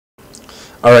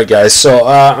Alright guys, so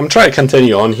I'm trying to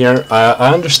continue on here.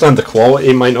 I understand the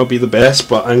quality might not be the best,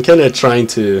 but I'm kind of trying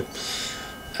to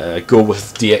go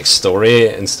with DX Story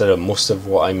instead of most of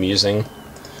what I'm using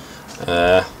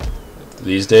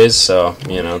these days, so,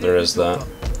 you know, there is that.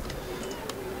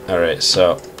 Alright,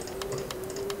 so...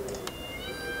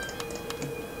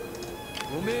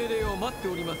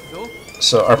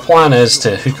 So our plan is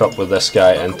to hook up with this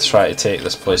guy and try to take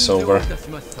this place over.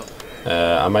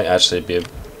 I might actually be...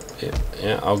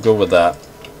 Yeah, I'll go with that.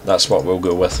 That's what we'll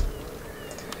go with.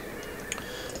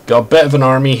 Got a bit of an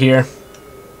army here.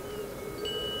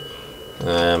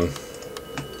 And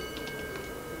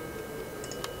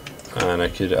I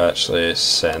could actually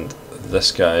send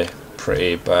this guy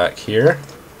pretty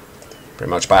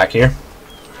much back here.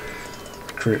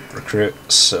 Recruit.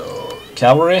 So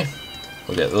cavalry,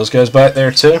 we'll get those guys back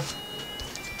there too.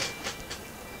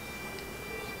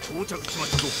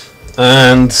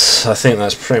 And I think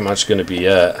that's pretty much going to be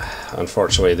it.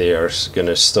 Unfortunately, they are going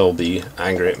to still be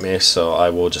angry at me, so I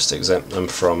will just exempt them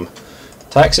from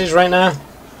taxes right now.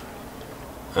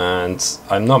 And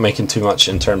I'm not making too much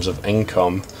in terms of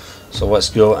income, so let's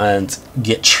go and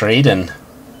get trading.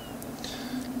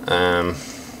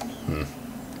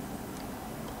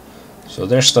 So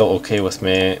they're still okay with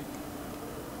me.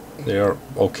 They're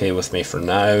okay with me for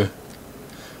now.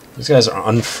 These guys are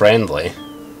unfriendly,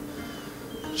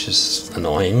 which is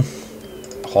annoying.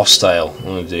 Hostile,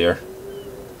 oh dear.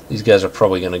 These guys are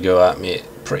probably going to go at me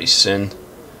pretty soon.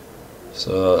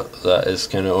 So that is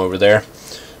kind of over there.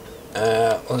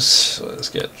 Let's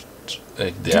get...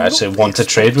 They actually want to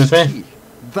trade with me.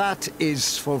 That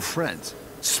is for friends.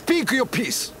 Speak your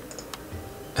piece.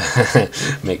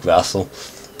 Make vassal.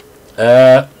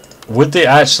 Would they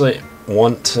actually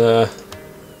want to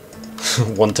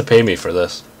pay me for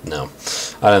this? No,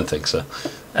 I don't think so.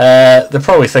 They're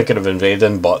probably thinking of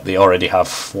invading, but they already have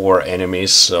 4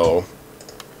 enemies, so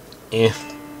we're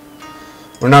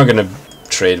not going to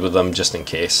trade with them just in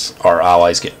case our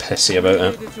allies get pissy about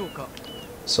it.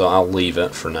 So I'll leave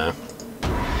it for now.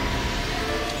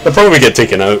 They'll probably get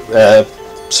taken out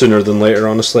sooner than later,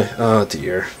 honestly. Oh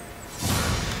dear.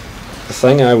 The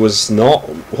thing I was not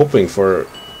hoping for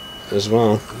as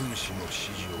well.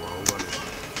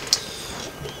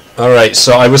 Alright,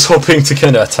 so I was hoping to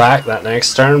kind of attack that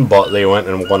next turn, but they went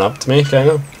and one-upped me, kind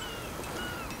of.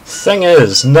 Thing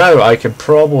is, now I could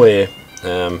probably...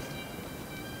 I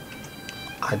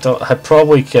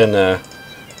probably can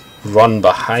run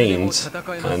behind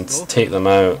and take them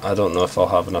out. I don't know if I'll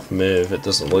have enough move. It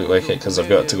doesn't look like it because I've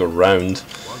got to go round.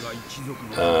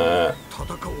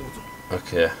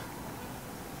 Okay.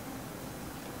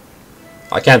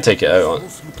 I can't take it out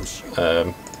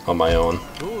on my own.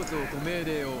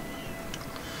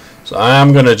 So I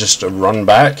am gonna just run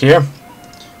back here.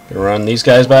 Run these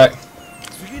guys back.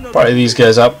 Party these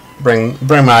guys up. Bring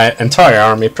my entire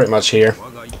army pretty much here.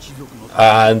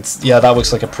 And yeah, that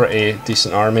looks like a pretty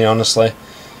decent army, honestly.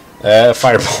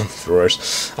 Firebomb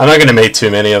throwers. I'm not going to make too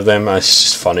many of them. It's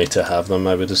just funny to have them,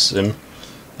 I would assume.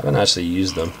 I haven't actually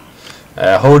used them.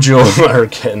 Hojo are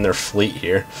getting their fleet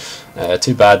here.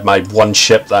 Too bad my one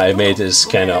ship that I made is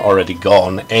kind of already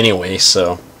gone anyway,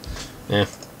 so... Yeah,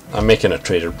 I'm making a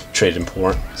trading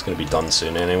port. It's going to be done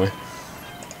soon anyway.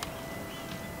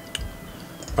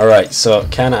 Alright, so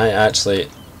can I actually...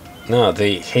 No,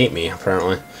 they hate me,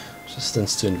 apparently.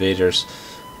 Resistance to invaders.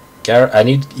 I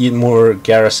need more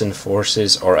garrison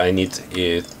forces, or I need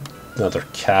another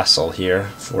castle here,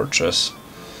 fortress.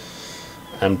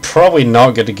 I'm probably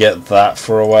not going to get that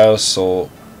for a while, so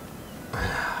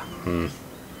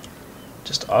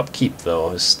just upkeep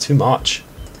though is too much.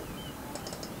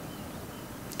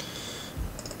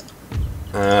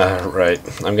 Right,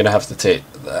 I'm going to have to take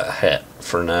that hit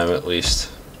for now at least.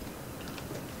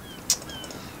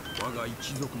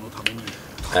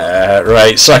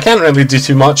 Right, so I can't really do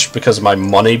too much because of my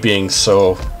money being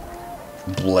so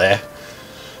bleh.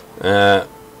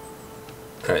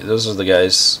 Right, those are the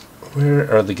guys. Where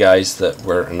are the guys that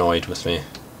were annoyed with me?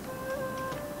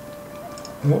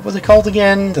 What were they called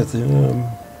again?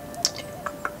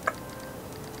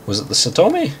 Was it the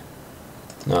Satomi?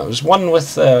 No, it was one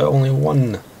with only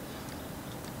one.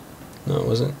 No, it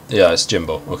wasn't. Yeah, it's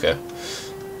Jimbo. Okay,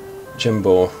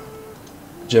 Jimbo's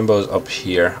up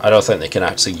here. I don't think they can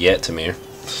actually get to me,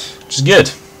 which is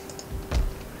good.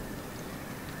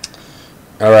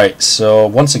 Alright, so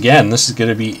once again, this is going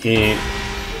to be a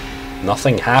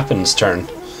nothing happens turn.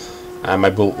 And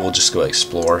my boat will just go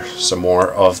explore some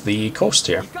more of the coast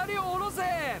here.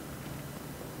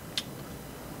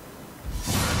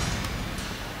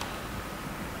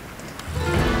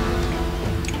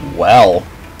 Well.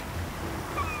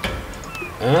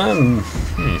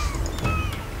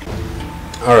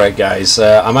 Alright guys,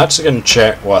 I'm actually going to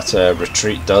check what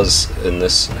retreat does in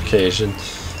this occasion.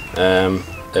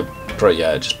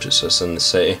 It just puts us in the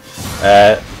city.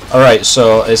 Alright,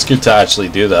 so it's good to actually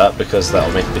do that because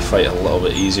that'll make the fight a little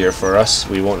bit easier for us.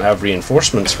 We won't have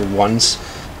reinforcements for once,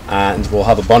 and we'll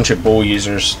have a bunch of bow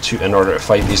users in order to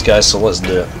fight these guys, so let's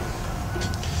do it.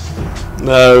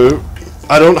 Now,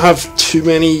 I don't have too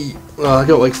many. I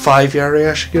got like 5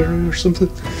 Yari or something.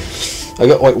 I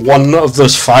got like 1 of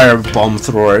those fire bomb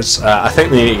throwers. I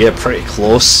think they need to get pretty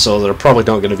close, so they're probably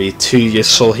not going to be too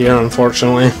useful here,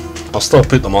 unfortunately. I'll still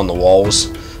put them on the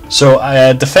walls. So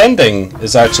defending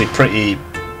is actually pretty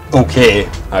okay,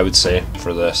 I would say,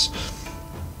 for this.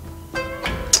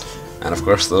 And of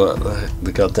course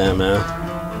the goddamn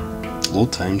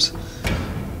load times.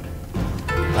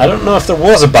 I don't know if there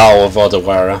was a Battle of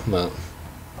Odawara, but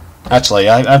actually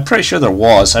I'm pretty sure there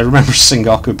was. I remember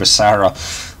Sengoku Basara.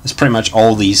 There's pretty much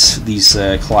all these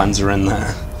clans are in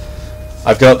there.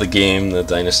 I've got the game, the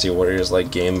Dynasty Warriors like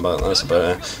game, but that's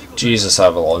about it. Jesus, I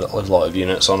have a lot of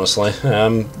units, honestly.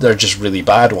 They're just really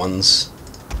bad ones,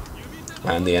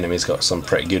 and the enemy's got some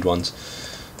pretty good ones.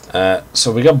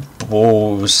 So we got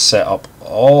bows set up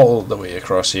all the way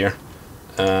across here.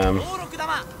 I'm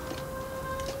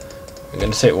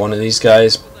going to take one of these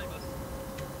guys.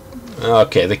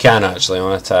 Okay, they can actually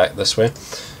on attack this way.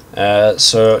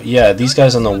 So yeah, these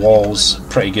guys on the walls,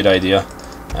 pretty good idea.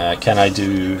 Can I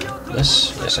do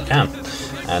this? Yes, I can.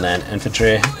 And then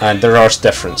infantry, and there are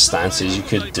different stances you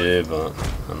could do, but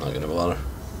I'm not going to bother.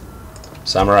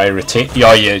 Samurai retain.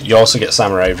 Yeah, you also get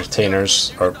samurai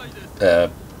retainers. Or do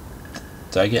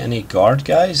I get any guard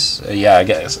guys? Yeah, I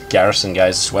get garrison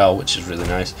guys as well, which is really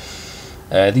nice.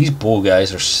 These bow guys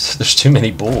there's too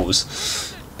many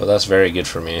bows, but that's very good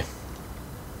for me.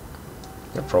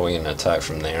 They're probably going to attack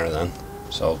from there then,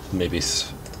 so I'll maybe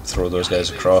throw those guys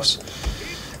across.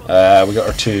 We got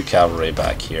our 2 cavalry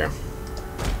back here.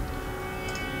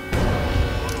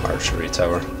 Archery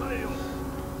tower.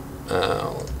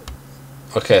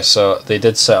 Okay, so they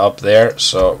did set up there,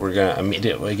 so we're going to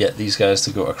immediately get these guys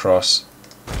to go across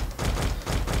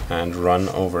and run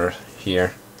over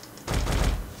here.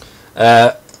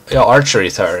 Yeah, archery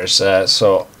towers.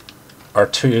 So our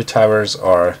 2 towers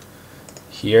are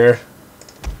here.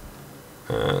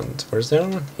 And where's the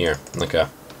other one? Here. Okay.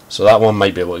 So that one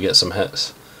might be able to get some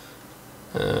hits.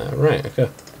 Right, okay.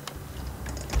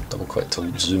 Double click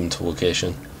to zoom to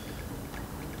location.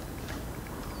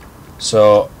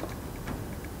 So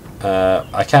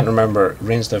I can't remember.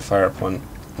 Range down fire upon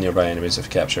nearby enemies if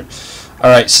captured.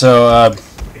 Alright, so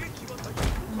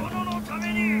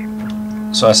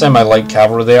I send my light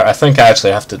cavalry there. I think I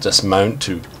actually have to dismount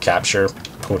to capture,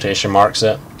 quotation marks,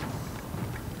 it.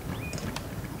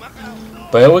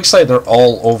 But it looks like they're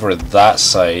all over that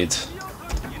side.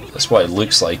 That's what it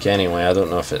looks like anyway. I don't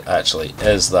know if it actually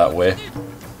is that way.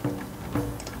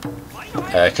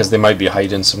 Because they might be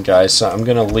hiding some guys. So I'm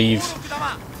going to leave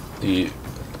the...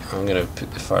 I'm going to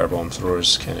put the firebomb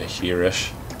throwers kind of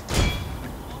here-ish.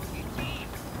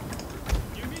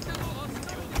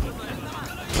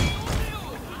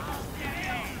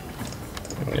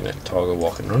 I'm going to toggle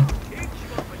walk and run.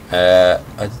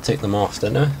 I did take them off,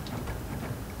 didn't I?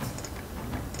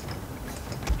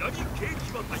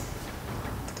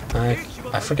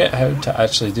 I forget how to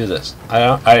actually do this.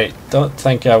 I don't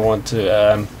think I want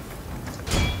to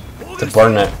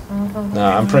burn it. No,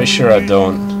 I'm pretty sure I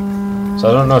don't. So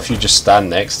I don't know if you just stand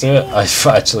next to it. I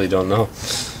actually don't know.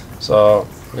 So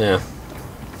yeah.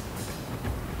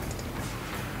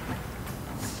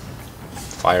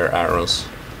 Fire arrows.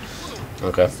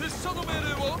 Okay.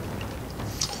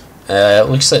 It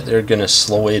looks like they're gonna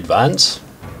slowly advance.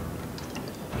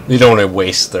 They don't want to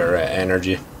waste their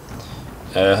energy.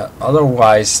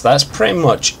 Otherwise, that's pretty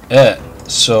much it.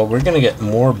 So we're gonna get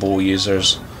more bow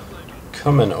users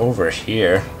coming over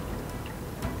here.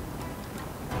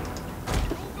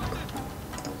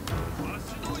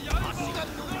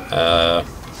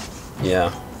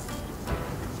 Yeah.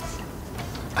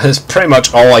 That's pretty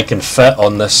much all I can fit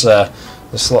on this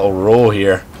this little row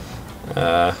here.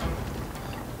 I'll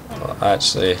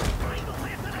actually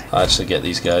get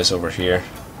these guys over here.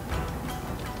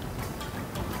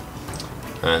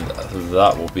 And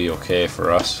that will be okay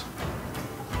for us.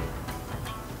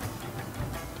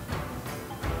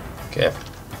 Okay.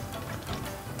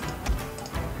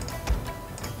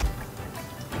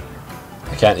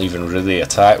 I can't even really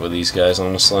attack with these guys,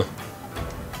 honestly.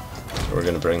 So we're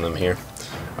going to bring them here.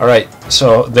 Alright,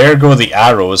 so there go the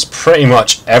arrows pretty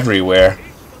much everywhere.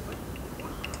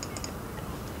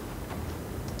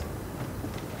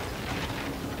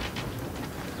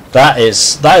 That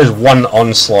is one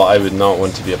onslaught I would not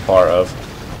want to be a part of.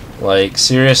 Like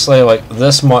seriously, like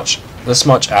this much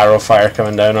arrow fire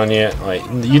coming down on you, like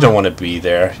you don't want to be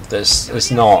there.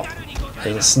 It's not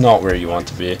where you want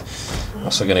to be.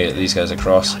 Also gonna get these guys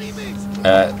across.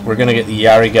 We're gonna get the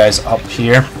Yari guys up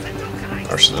here,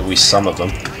 or at least some of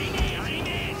them.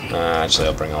 Actually,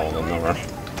 I'll bring all of them over,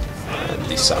 and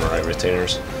these samurai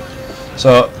retainers.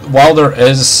 So while there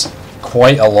is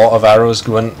quite a lot of arrows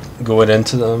going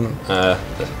into them,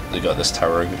 they got this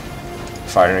tower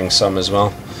firing some as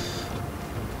well.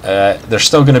 They're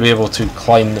still going to be able to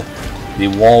climb the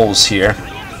walls here.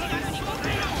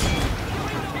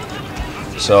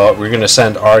 So we're going to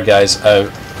send our guys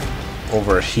out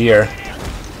over here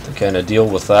to kind of deal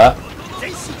with that.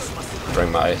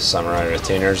 Bring my samurai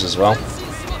retainers as well.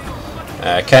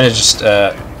 Kind of just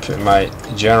put my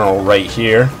general right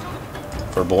here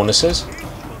for bonuses.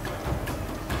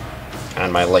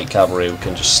 And my light cavalry we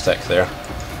can just stick there.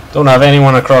 Don't have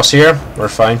anyone across here, we're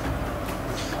fine.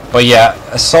 But yeah,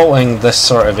 assaulting this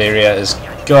sort of area has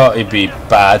got to be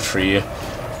bad for you.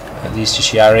 These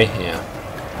just Yari? Yeah.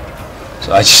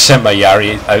 So I just sent my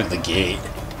Yari out the gate,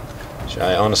 which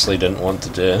I honestly didn't want to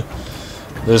do.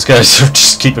 Those guys are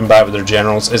just keeping back with their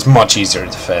generals. It's much easier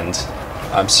to defend.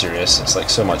 I'm serious, it's like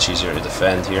so much easier to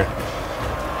defend here.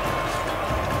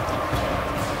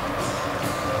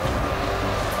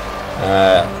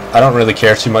 I don't really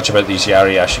care too much about these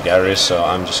Yari Ashigaris, so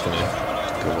I'm just going to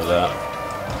go with that.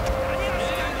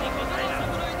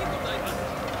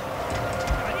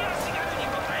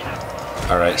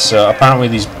 Alright, so apparently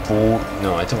these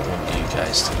no, I don't want you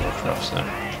guys to go across there.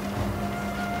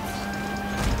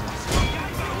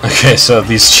 Okay, so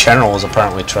these generals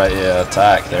apparently try to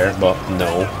attack there, but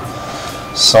no.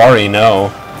 Sorry, no.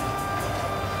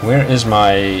 Where is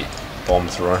my bomb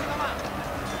thrower?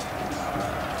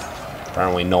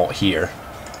 Apparently not here.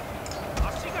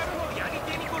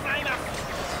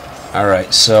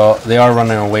 Alright, so they are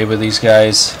running away with these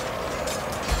guys.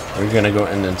 We're gonna go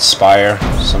and inspire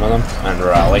some of them and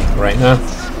rally right now.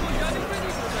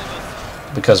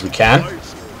 Because we can.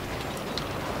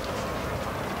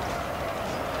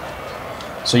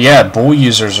 So yeah, bow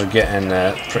users are getting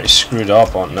pretty screwed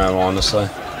up on now, honestly.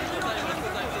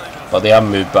 But they have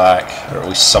moved back, or at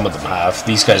least some of them have.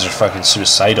 These guys are fucking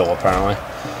suicidal, apparently.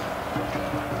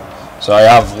 So I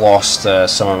have lost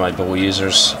some of my bow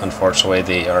users. Unfortunately,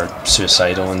 they are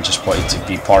suicidal and just wanted to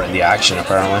be part of the action,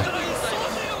 apparently.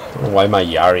 I don't know why my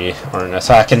Yari aren't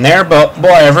attacking there, but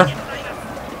whatever.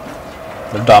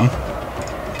 They're dumb.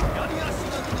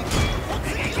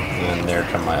 And there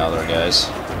come my other guys.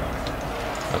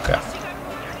 Okay.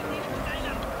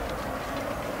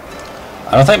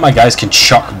 I don't think my guys can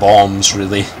chuck bombs,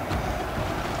 really.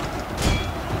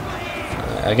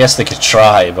 I guess they could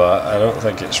try, but I don't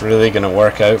think it's really going to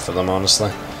work out for them,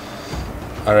 honestly.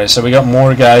 Alright, so we got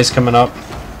more guys coming up.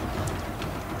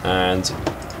 And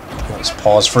let's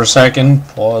pause for a second.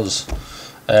 Pause.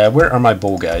 Where are my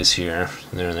bow guys here?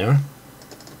 There they are.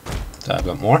 I've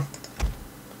got more.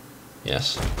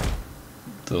 Yes.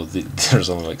 Though there's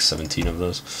only like 17 of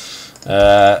those.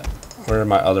 Where are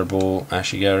my other bow?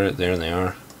 Ashigaru? There they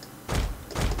are.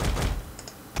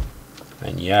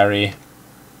 And Yari.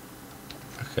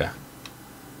 Okay.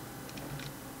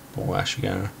 Bow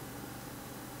Ashigaru.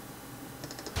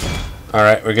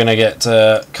 Alright, we're gonna get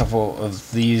a couple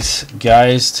of these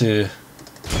guys to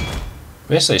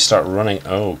basically start running.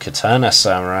 Oh, Katana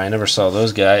Samurai. I never saw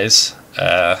those guys.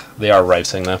 They are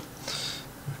routing though.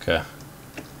 Okay.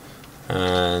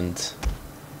 And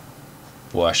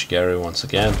Bow Ashigaru once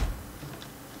again.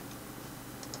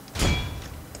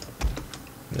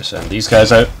 Just send these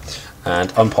guys out and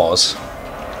unpause.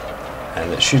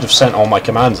 And it should have sent all my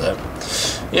commands out.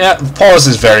 Yeah, pause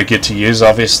is very good to use,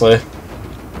 obviously.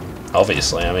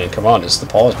 Obviously, I mean, come on, it's the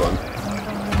pause button.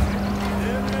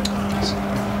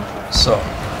 So,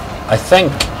 I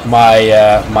think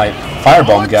my my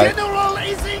firebomb guy. General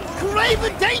is in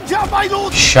grave danger, my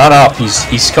lord. Shut up!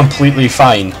 He's completely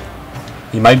fine.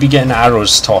 He might be getting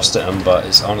arrows tossed at him, but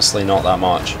it's honestly not that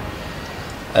much.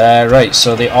 Right,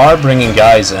 so they are bringing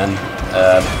guys in,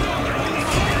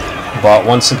 but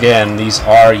once again, these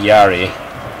are Yari.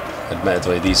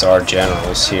 Admittedly, these are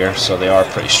generals here, so they are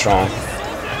pretty strong.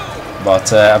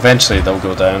 But eventually they'll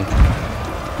go down.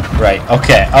 Right,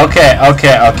 okay.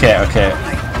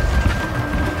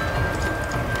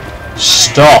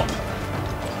 Stop!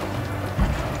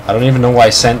 I don't even know why I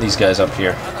sent these guys up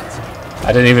here.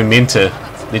 I didn't even mean to.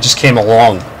 They just came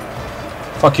along.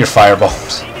 Fuck your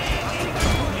firebombs.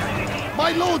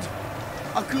 My lord,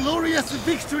 a glorious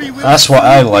victory will. That's what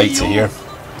I like to hear.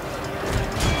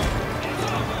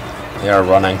 They are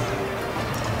running.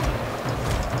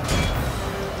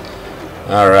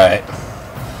 Alright.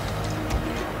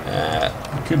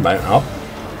 We could mount up.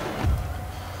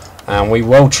 And we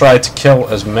will try to kill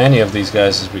as many of these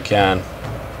guys as we can.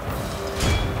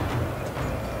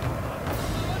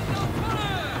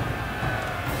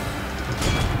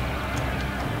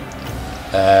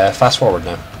 Fast forward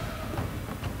now.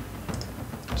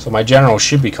 So my general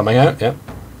should be coming out, yep.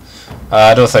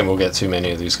 I don't think we'll get too many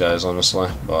of these guys,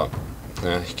 honestly, but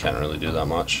you can't really do that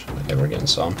much. Okay, we're getting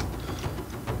some.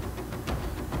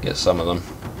 Get some of them.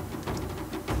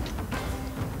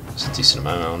 It's a decent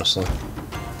amount, honestly.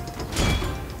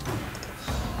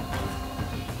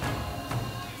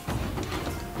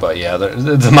 But yeah,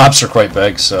 the maps are quite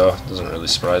big, so it doesn't really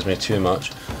surprise me too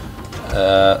much.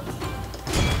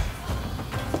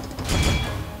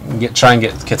 Try and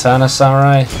get Katana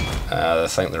Samurai. I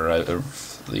think they're out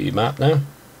of the map now.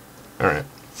 Alright.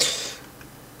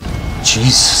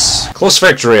 Jesus. Close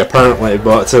victory apparently,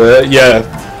 but yeah,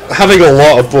 having a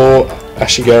lot of bow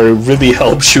Ashigaru really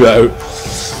helps you out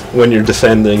when you're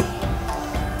defending.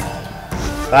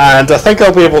 And I think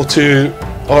I'll be able to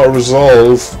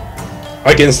auto-resolve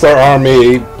against our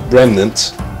army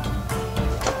remnant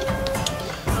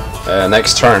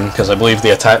next turn, because I believe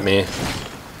they attacked me.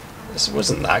 This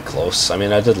wasn't that close. I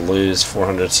mean, I did lose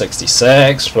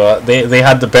 466, but they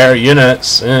had the better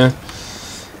units.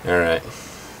 Alright.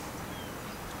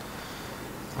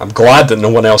 I'm glad that no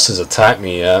one else has attacked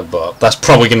me yet, but that's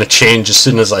probably going to change as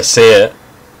soon as I say it.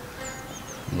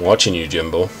 I'm watching you,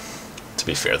 Jimbo. To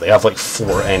be fair, they have like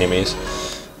 4 enemies.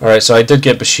 Alright, so I did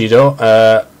get Bushido.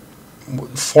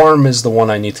 Form is the one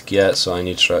I need to get, so I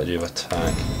need strategy of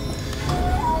attack.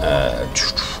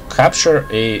 Capture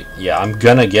a... yeah, I'm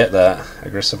gonna get that.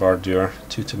 Aggressive Ardor.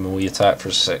 2 to melee attack for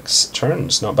 6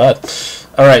 turns. Not bad.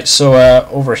 Alright, so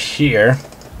over here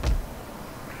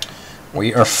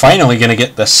we are finally gonna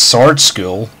get the sword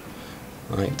school.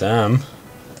 Like, damn.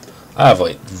 I have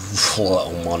like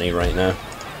little money right now.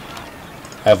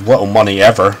 I have little money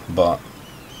ever, but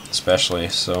especially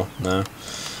so, no.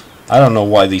 I don't know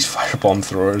why these firebomb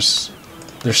throwers,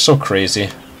 they're so crazy.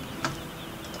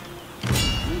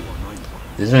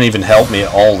 They didn't even help me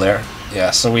at all there.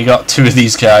 Yeah, so we got 2 of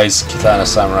these guys, Katana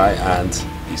Samurai, and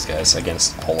these guys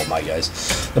against all of my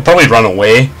guys. They'll probably run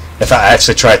away if I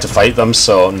actually tried to fight them,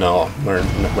 so no,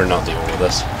 we're not dealing with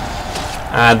this.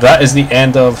 And that is the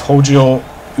end of Hojo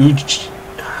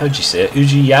how'd you say it?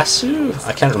 Ujiyasu?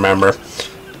 I can't remember.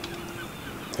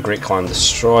 The Great Clan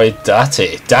destroyed.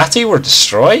 Date. Date were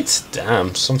destroyed?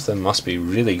 Damn, something must be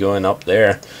really going up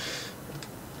there.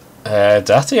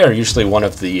 Date are usually one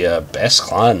of the best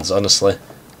clans, honestly.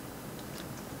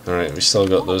 Alright, we still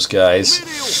got those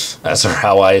guys as our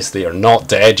allies. They are not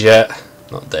dead yet.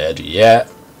 Not dead yet.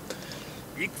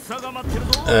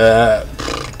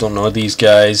 Don't know these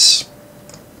guys.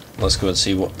 Let's go and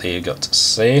see what they got to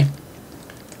say.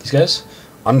 These guys?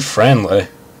 Unfriendly.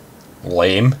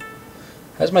 Lame.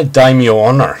 How's my daimyo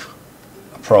honor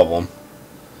a problem?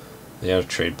 They are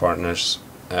trade partners.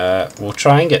 We'll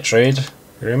try and get trade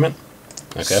agreement.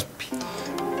 Okay.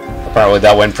 Apparently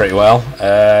that went pretty well.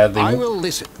 I will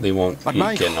listen. They won't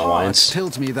get an alliance.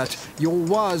 Tells me that your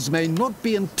words may not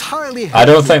be entirely. I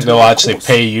don't think they'll actually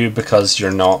pay you because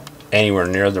you're not anywhere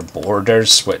near their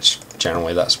borders, which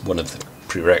generally that's one of the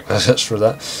prerequisites for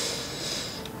that.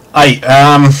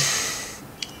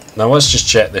 Now let's just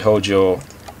check the Hojo.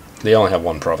 They only have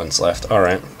 1 province left.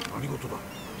 Alright. I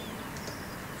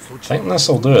think this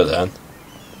will do it then.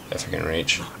 If I can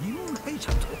reach.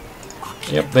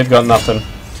 Yep, they've got nothing.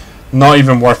 Not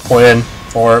even worth playing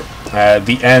for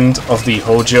the end of the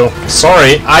Hojo.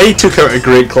 Sorry, I took out a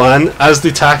great clan as the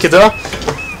Takeda.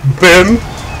 Boom.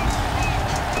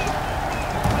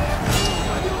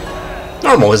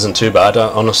 Normal isn't too bad,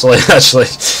 honestly, actually.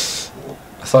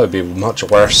 I thought it'd be much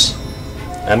worse.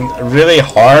 And really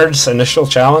hard initial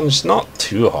challenge, not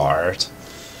too hard.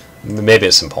 Maybe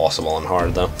it's impossible and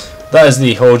hard though. That is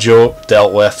the Hojo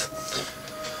dealt with.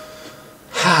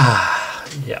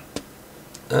 Yep.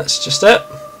 That's just it.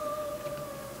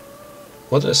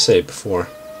 What did I say before?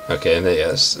 Okay,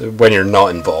 yes. When you're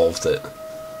not involved, it.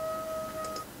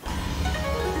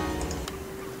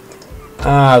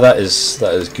 That is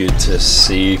good to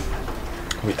see.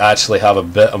 We actually have a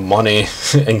bit of money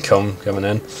income coming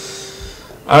in.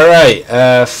 Alright,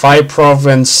 5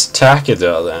 province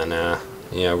Takeda then.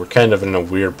 Yeah, we're kind of in a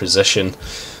weird position.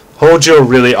 Hojo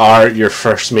really are your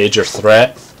first major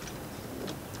threat.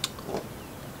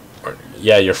 Or,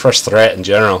 yeah, your first threat in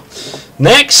general.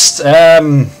 Next,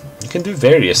 you can do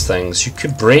various things. You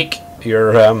could break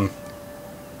your,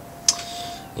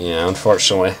 yeah,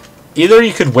 unfortunately. Either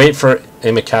you could wait for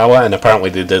Imikawa, and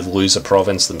apparently they did lose a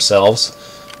province themselves,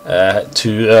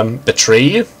 to betray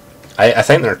you. I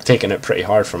think they're taking it pretty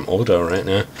hard from Oda right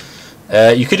now.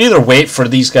 You could either wait for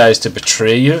these guys to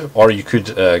betray you, or you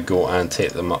could go and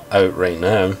take them out right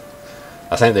now.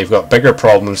 I think they've got bigger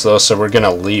problems though, so we're going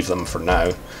to leave them for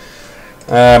now.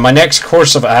 My next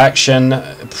course of action,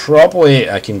 probably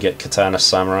I can get Katana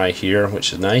Samurai here,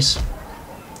 which is nice,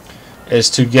 is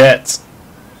to get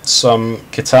some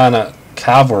Katana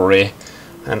Cavalry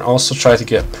and also try to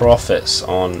get profits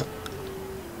on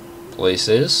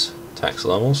places. Tax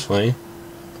levels, fine.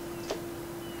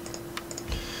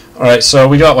 Alright, so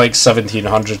we got like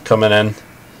 1700 coming in.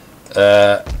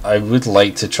 I would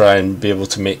like to try and be able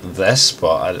to make this,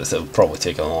 but it'll probably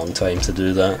take a long time to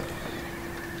do that.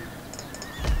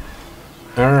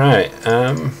 Alright,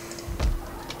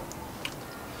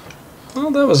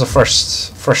 well, that was the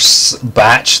first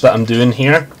batch that I'm doing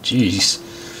here. Jeez.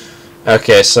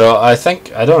 Okay, so I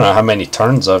don't know how many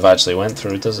turns I've actually went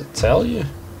through. Does it tell you?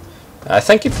 I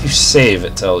think if you save,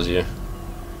 it tells you.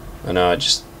 I know,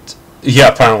 yeah,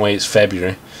 apparently it's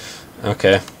February.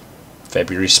 Okay.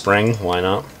 February, spring, why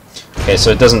not? Okay, so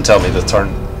it doesn't tell me the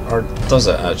turn, or does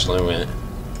it actually? Wait.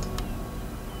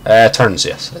 Turns,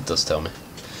 yes, it does tell me.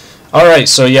 Alright,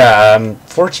 so yeah,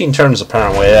 14 turns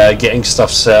apparently. Getting stuff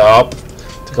set up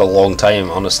took a long time,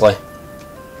 honestly.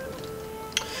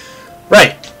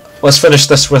 Right, let's finish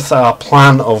this with a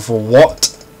plan of what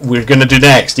we're going to do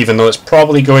next, even though it's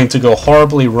probably going to go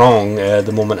horribly wrong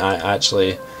the moment I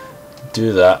actually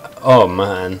do that. Oh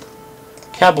man,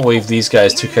 can't believe these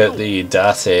guys took out the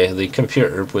Date. The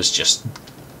computer was just,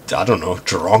 I don't know,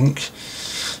 drunk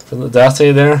from the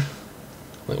Date there.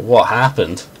 Like, what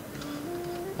happened?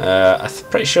 I'm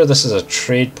pretty sure this is a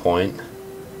trade point.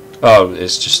 Oh,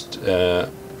 it's just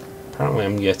apparently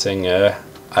I'm getting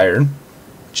iron,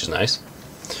 which is nice.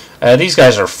 These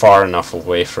guys are far enough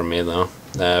away from me though,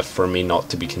 for me not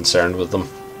to be concerned with them,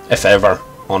 if ever.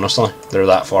 Honestly, they're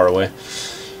that far away.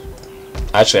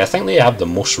 Actually, I think they have the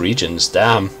most regions.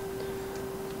 Damn.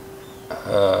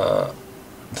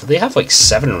 Do they have like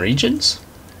 7 regions?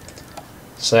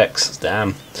 6.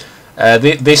 Damn.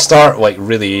 They start like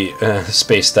really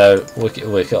spaced out. Look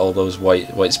at all those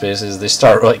white spaces. They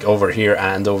start like over here,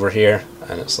 and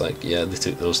it's like, yeah, they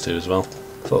took those 2 as well.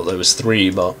 Thought there was 3,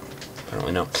 but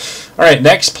apparently no. All right,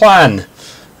 next plan.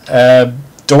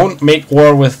 Don't make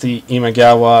war with the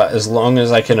Imagawa as long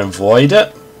as I can avoid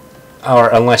it, or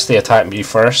unless they attack me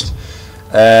first.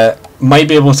 Might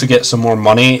be able to get some more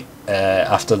money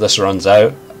after this runs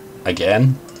out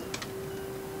again.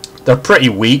 They're pretty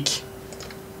weak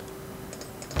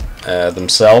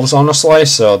themselves, honestly,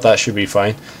 so that should be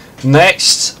fine.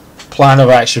 Next plan of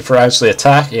action for actually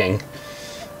attacking,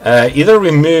 either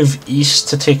we move east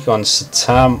to take on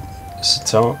Satomo.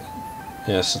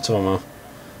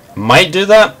 Might do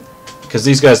that, because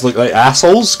these guys look like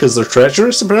assholes, because they're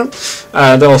treacherous apparently,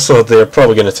 and also they're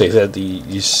probably going to take out the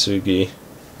Yasugi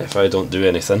if I don't do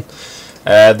anything.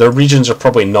 Their regions are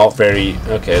probably not very,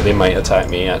 okay, they might attack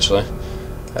me actually.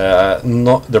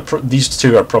 These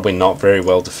 2 are probably not very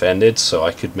well defended, so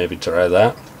I could maybe try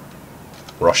that,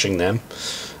 rushing them.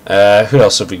 Who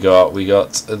else have we got? We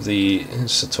got the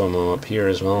Satomo up here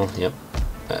as well. Yep.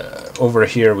 Over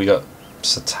here we got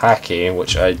Satake,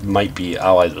 which I might be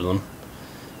allied with them.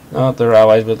 No, they're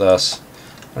allied with us.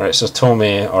 Alright, so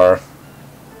Tomei are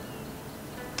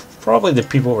probably the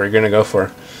people we're going to go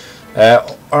for.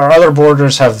 Our other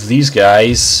borders have these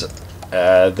guys.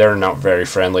 They're not very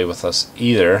friendly with us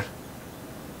either.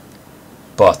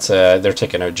 But they're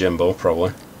taking out Jimbo,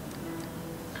 probably.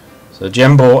 So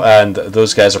Jimbo and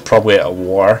those guys are probably at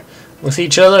war with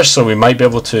each other, so we might be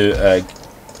able to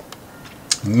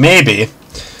maybe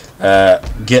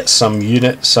get some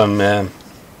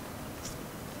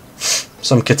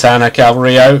Katana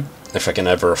cavalry out, if I can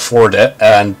ever afford it,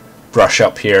 and rush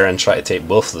up here and try to take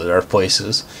both of their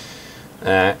places.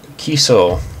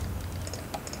 Kiso,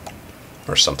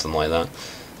 or something like that.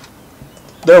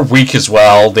 They're weak as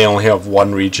well, they only have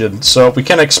 1 region, so we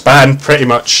can expand pretty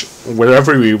much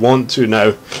wherever we want to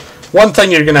now. One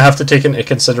thing you're going to have to take into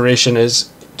consideration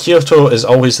is Kyoto is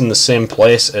always in the same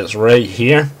place, it's right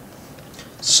here.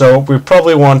 So we're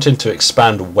probably wanting to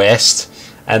expand west,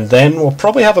 and then we'll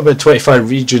probably have about 25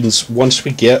 regions once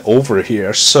we get over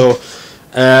here. So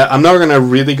I'm not going to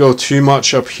really go too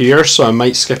much up here, so I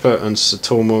might skip out on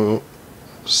Satomi.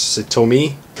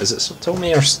 Is it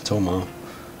Satomi or Satomo?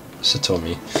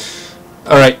 Satomi.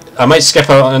 Alright, I might skip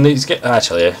out on these.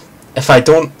 Actually, if I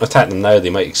don't attack them now,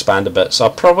 they might expand a bit. So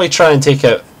I'll probably try and take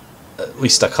out at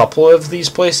least a couple of these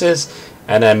places,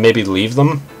 and then maybe leave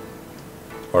them.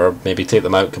 Or maybe take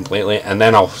them out completely, and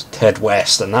then I'll head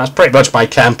west, and that's pretty much my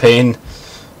campaign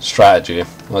strategy.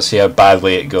 Let's see how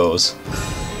badly it goes.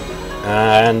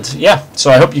 And yeah,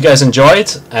 so I hope you guys enjoyed.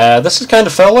 This is kind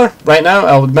of filler right now,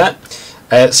 I'll admit.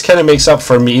 It kind of makes up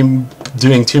for me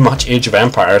doing too much Age of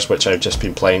Empires, which I've just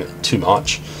been playing too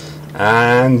much.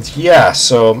 And yeah,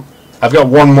 so I've got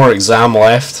one more exam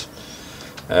left.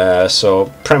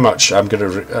 So pretty much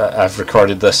I've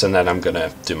recorded this, and then I'm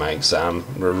gonna do my exam,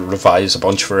 revise a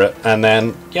bunch for it, and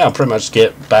then yeah, I'll pretty much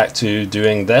get back to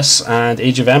doing this and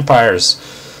Age of Empires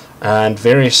and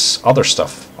various other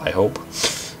stuff, I hope.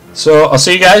 So I'll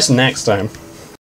see you guys next time.